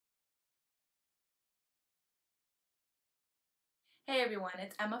Hey everyone,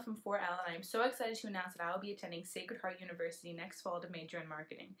 it's Emma from 4L and I'm so excited to announce that I will be attending Sacred Heart University next fall to major in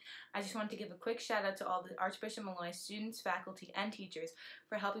marketing. I just wanted to give a quick shout out to all the Archbishop Molloy students, faculty, and teachers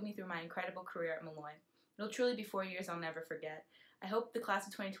for helping me through my incredible career at Molloy. It'll truly be 4 years I'll never forget. I hope the class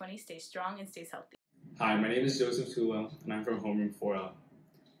of 2020 stays strong and stays healthy. Hi, my name is Joseph Tulwell and I'm from Homeroom 4L.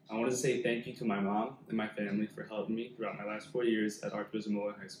 I want to say thank you to my mom and my family for helping me throughout my last 4 years at Archbishop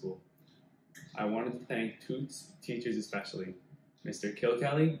Molloy High School. I wanted to thank two teachers especially, Mr.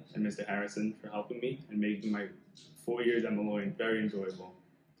 Kilkelly and Mr. Harrison, for helping me and making my 4 years at Molloy very enjoyable.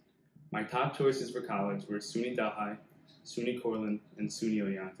 My top choices for college were SUNY Delhi, SUNY Cortland, and SUNY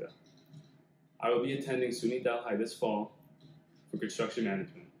Oneonta. I will be attending SUNY Delhi this fall for construction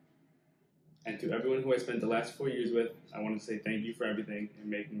management. And to everyone who I spent the last 4 years with, I want to say thank you for everything and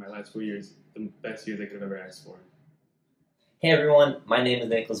making my last 4 years the best years I could have ever asked for. Hey everyone, my name is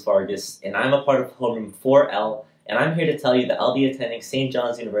Nicholas Vargas, and I'm a part of Homeroom 4L, and I'm here to tell you that I'll be attending St.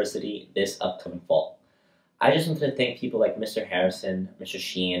 John's University this upcoming fall. I just wanted to thank people like Mr. Harrison, Mr.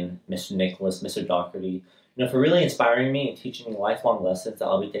 Sheehan, Mr. Nicholas, Mr. Doherty, for really inspiring me and teaching me lifelong lessons that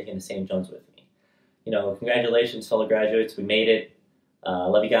I'll be taking to St. John's with me. Congratulations, fellow graduates, we made it.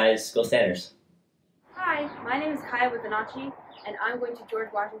 Love you guys, go Standers. Hi, my name is Kaya Withanachi, and I'm going to George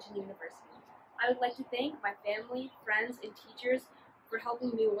Washington University. I would like to thank my family, friends, and teachers for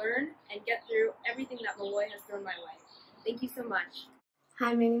helping me learn and get through everything that Molloy has thrown my way. Thank you so much.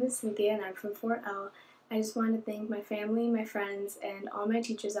 Hi, my name is Cynthia and I'm from 4L. I just want to thank my family, my friends, and all my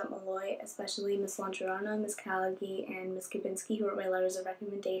teachers at Molloy, especially Ms. Longerano, Ms. Callaghy, and Ms. Kubinski, who wrote my letters of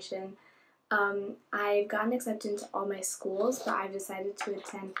recommendation. I've gotten accepted into all my schools, but I've decided to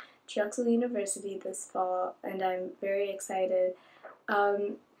attend Drexel University this fall, and I'm very excited.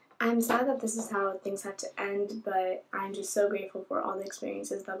 I'm sad that this is how things have to end, but I'm just so grateful for all the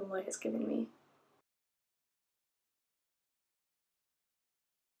experiences that Molloy has given me.